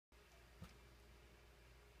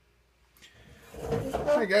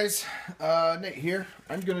Hi guys, Nate here.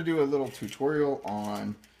 I'm going to do a little tutorial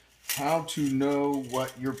on how to know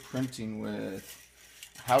what you're printing with,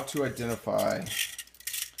 how to identify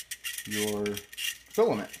your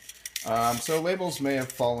filament. So labels may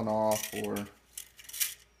have fallen off or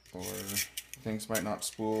things might not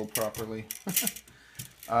spool properly.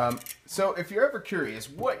 So if you're ever curious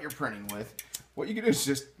what you're printing with, what you can do is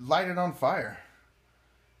just light it on fire.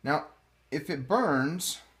 Now, if it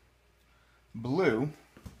burns blue,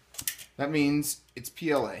 that means it's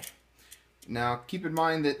PLA. Now keep in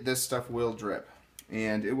mind that this stuff will drip,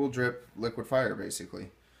 and it will drip liquid fire basically.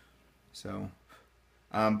 So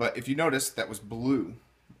but if you notice, that was blue.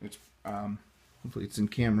 It's hopefully it's in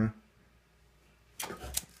camera.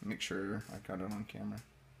 Make sure I got it on camera.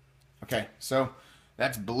 Okay, so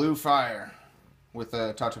that's blue fire with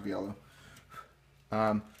a touch of yellow.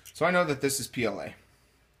 So I know that this is PLA.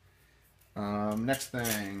 Next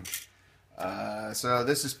thing, so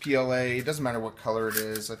this is PLA. It doesn't matter what color it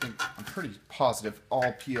is. I'm pretty positive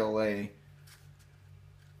all PLA.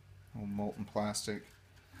 Oh, molten plastic.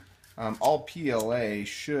 All PLA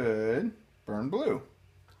should burn blue.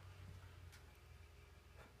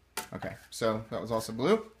 Okay, so that was also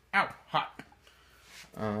blue. Ow, hot.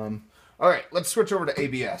 All right, let's switch over to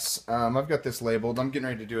ABS. I've got this labeled. I'm getting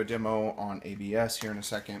ready to do a demo on ABS here in a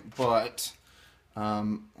second, but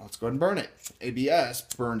let's go ahead and burn it. ABS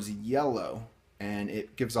burns yellow and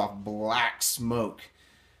it gives off black smoke.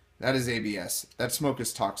 That is ABS. That smoke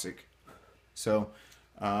is toxic. So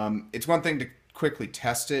it's one thing to quickly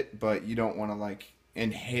test it, but you don't want to like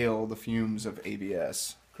inhale the fumes of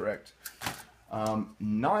ABS, correct?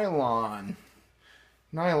 Nylon.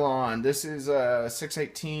 Nylon, this is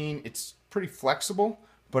 618. It's pretty flexible,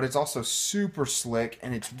 but it's also super slick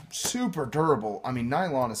and it's super durable. I mean,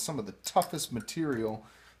 nylon is some of the toughest material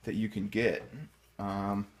that you can get.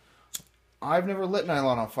 I've never lit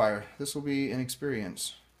nylon on fire. This will be an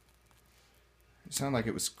experience. It sounded like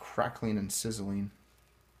it was crackling and sizzling.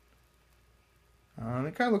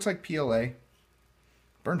 It kind of looks like PLA.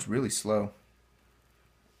 Burns really slow.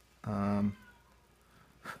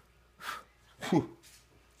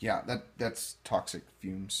 Yeah, that's toxic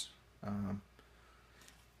fumes.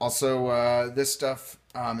 Also, this stuff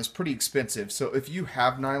is pretty expensive. So if you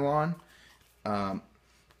have nylon, man,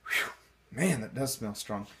 that does smell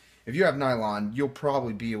strong. If you have nylon, you'll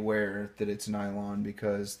probably be aware that it's nylon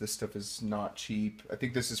because this stuff is not cheap. I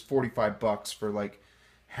think this is 45 bucks for like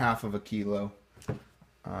half of a kilo.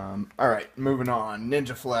 All right, moving on.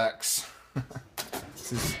 Ninja Flex.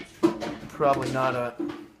 This is probably not a...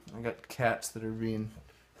 I got cats that are being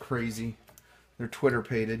crazy. They're Twitter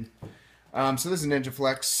pated. So this is Ninja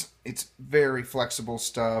Flex. It's very flexible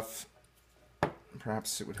stuff.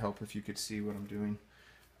 Perhaps it would help if you could see what I'm doing.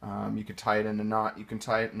 You can tie it in a knot. You can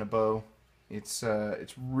tie it in a bow. It's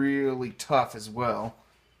really tough as well.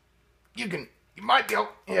 You might be able,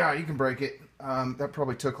 yeah, you can break it. That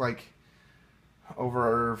probably took like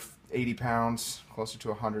over 80 pounds, closer to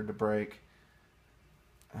 100 to break.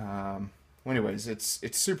 Anyways,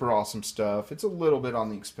 it's super awesome stuff. It's a little bit on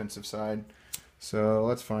the expensive side. So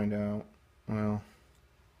let's find out. Well,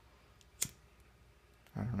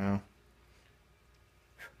 I don't know.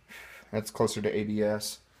 That's closer to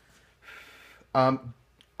ABS. I'm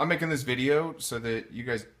making this video so that you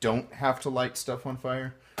guys don't have to light stuff on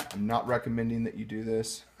fire. I'm not recommending that you do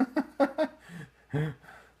this. Yeah,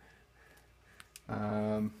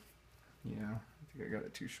 I think I got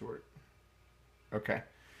it too short. Okay.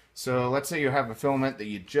 So let's say you have a filament that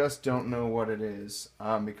you just don't know what it is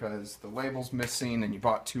because the label's missing and you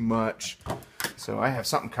bought too much. So I have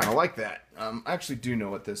something kind of like that. I actually do know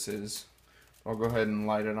what this is. I'll go ahead and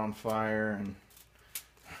light it on fire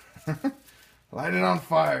and light it on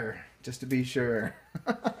fire just to be sure.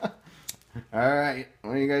 Alright,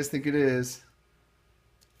 what do you guys think it is?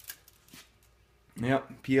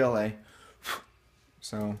 Yep, PLA.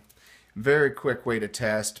 So, very quick way to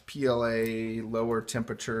test. PLA, lower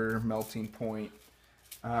temperature, melting point.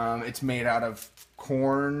 It's made out of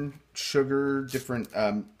corn, sugar, different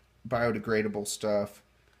biodegradable stuff,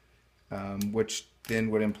 which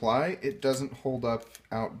then would imply it doesn't hold up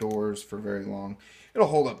outdoors for very long. It'll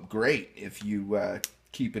hold up great if you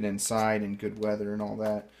keep it inside in good weather and all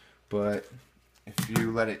that, but if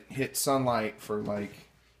you let it hit sunlight for like,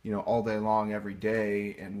 you know, all day long every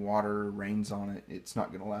day and water rains on it, it's not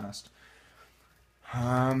going to last.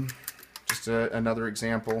 Just another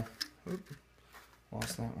example. Oop,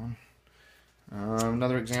 lost that one.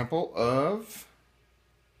 Another example of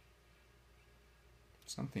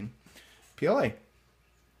something. PLA.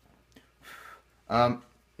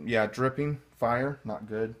 Yeah, dripping, fire, not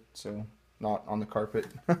good. So not on the carpet.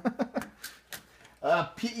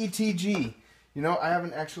 PETG. You know, I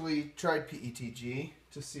haven't actually tried PETG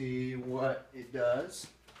to see what it does.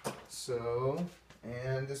 So,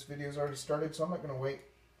 and this video's already started, so I'm not going to wait.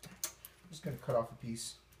 I'm just going to cut off a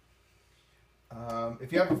piece.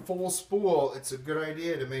 If you have a full spool, it's a good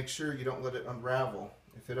idea to make sure you don't let it unravel.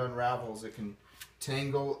 If it unravels, it can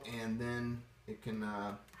tangle, and then it can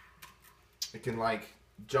like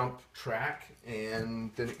jump track,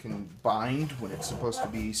 and then it can bind when it's supposed to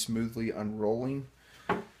be smoothly unrolling.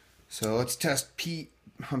 So let's test PLA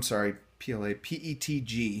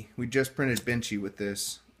PETG. We just printed Benchy with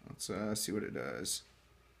this. Let's see what it does.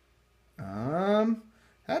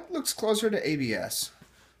 That looks closer to ABS,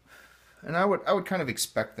 and I would kind of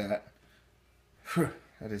expect that.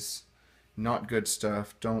 That is not good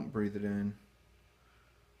stuff. Don't breathe it in.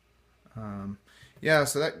 Yeah,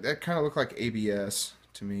 so that kind of looked like ABS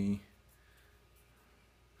to me.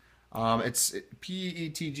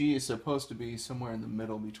 PETG is supposed to be somewhere in the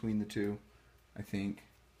middle between the two, I think.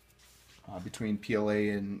 Between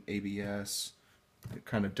PLA and ABS,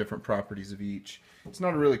 kind of different properties of each. It's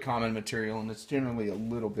not a really common material, and it's generally a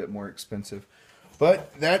little bit more expensive.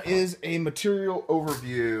 But that is a material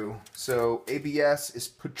overview. So ABS is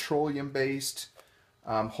petroleum based,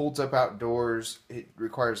 holds up outdoors. It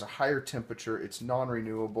requires a higher temperature. It's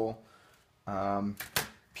non-renewable.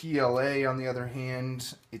 PLA, on the other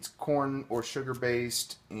hand, it's corn or sugar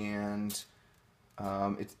based, and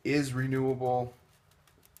it is renewable.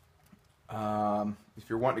 If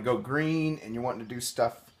you're wanting to go green and you're wanting to do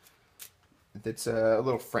stuff that's a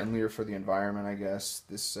little friendlier for the environment, I guess,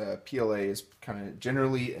 this PLA is kind of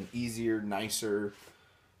generally an easier, nicer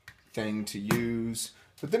thing to use.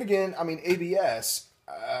 But then again, I mean, ABS,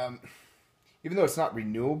 even though it's not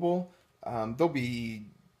renewable, they'll be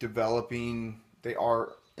developing, they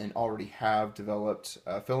are and already have developed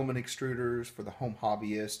filament extruders for the home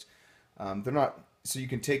hobbyist. They're not, so you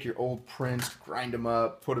can take your old prints, grind them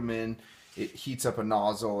up, put them in, it heats up a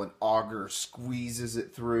nozzle, an auger squeezes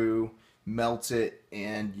it through, melts it,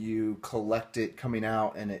 and you collect it coming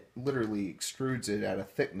out, and it literally extrudes it at a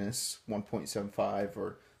thickness, 1.75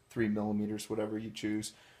 or 3 millimeters, whatever you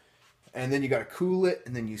choose. And then you got to cool it,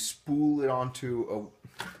 and then you spool it onto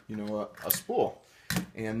a spool.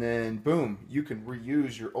 And then boom, you can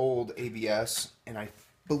reuse your old ABS, and I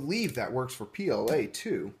believe that works for PLA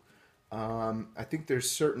too. I think there's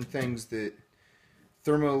certain things that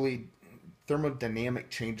thermodynamic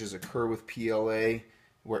changes occur with PLA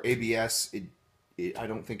where ABS I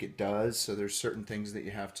don't think it does. So there's certain things that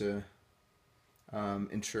you have to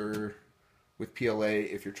ensure with PLA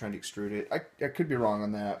if you're trying to extrude it. I could be wrong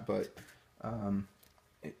on that, but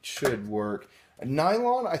it should work.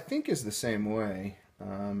 Nylon, I think, is the same way.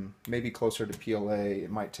 Maybe closer to PLA.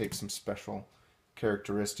 It might take some special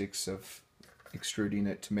characteristics of extruding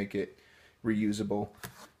it to make it reusable.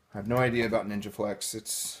 I have no idea about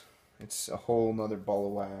NinjaFlex. It's a whole nother ball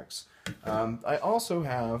of wax. I also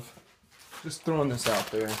have, just throwing this out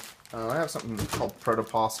there, I have something called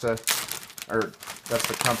Protopasta, or that's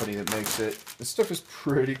the company that makes it. This stuff is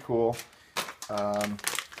pretty cool.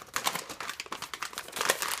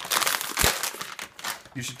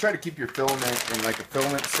 You should try to keep your filament in like a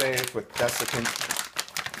filament safe with desiccant,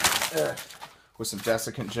 with some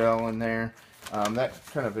desiccant gel in there. That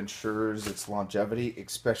kind of ensures its longevity,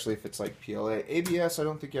 especially if it's like PLA. ABS, I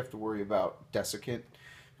don't think you have to worry about desiccant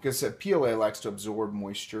because PLA likes to absorb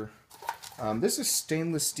moisture. This is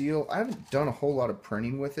stainless steel. I haven't done a whole lot of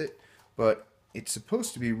printing with it, but it's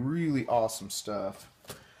supposed to be really awesome stuff.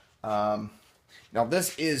 Now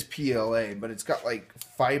this is PLA, but it's got like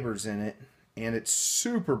fibers in it, and it's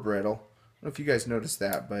super brittle. I don't know if you guys noticed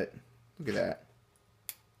that, but look at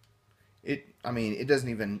that. I mean, it doesn't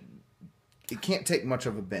even, it can't take much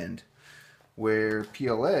of a bend. Where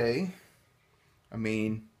PLA, I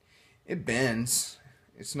mean, it bends.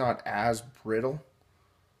 It's not as brittle.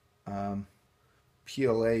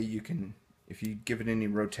 PLA, you can, if you give it any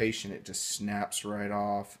rotation, it just snaps right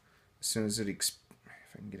off. As soon as it, if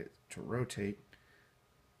I can get it to rotate,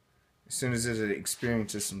 as soon as it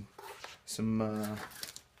experiences some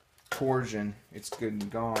torsion, it's good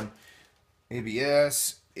and gone.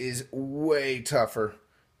 ABS is way tougher.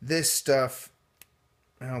 This stuff,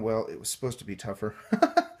 oh well, it was supposed to be tougher.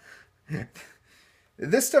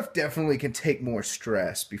 This stuff definitely can take more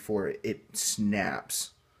stress before it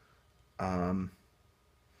snaps.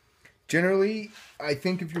 Generally, I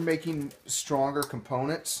think if you're making stronger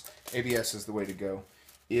components, ABS is the way to go.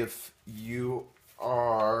 If you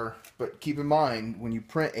are, but keep in mind, when you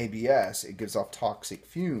print ABS, it gives off toxic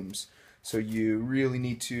fumes. So you really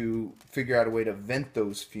need to figure out a way to vent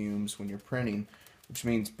those fumes when you're printing, which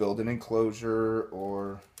means build an enclosure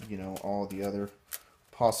or, you know, all the other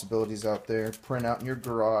possibilities out there. Print out in your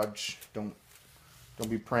garage. Don't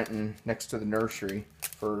be printing next to the nursery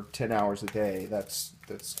for 10 hours a day. That's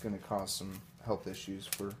going to cause some health issues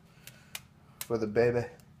for the baby.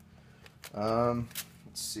 Let's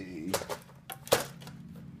see.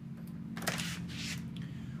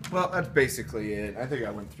 Well, that's basically it. I think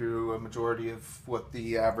I went through a majority of what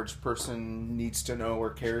the average person needs to know or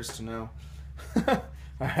cares to know.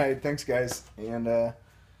 Alright, thanks guys, and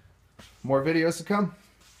more videos to come.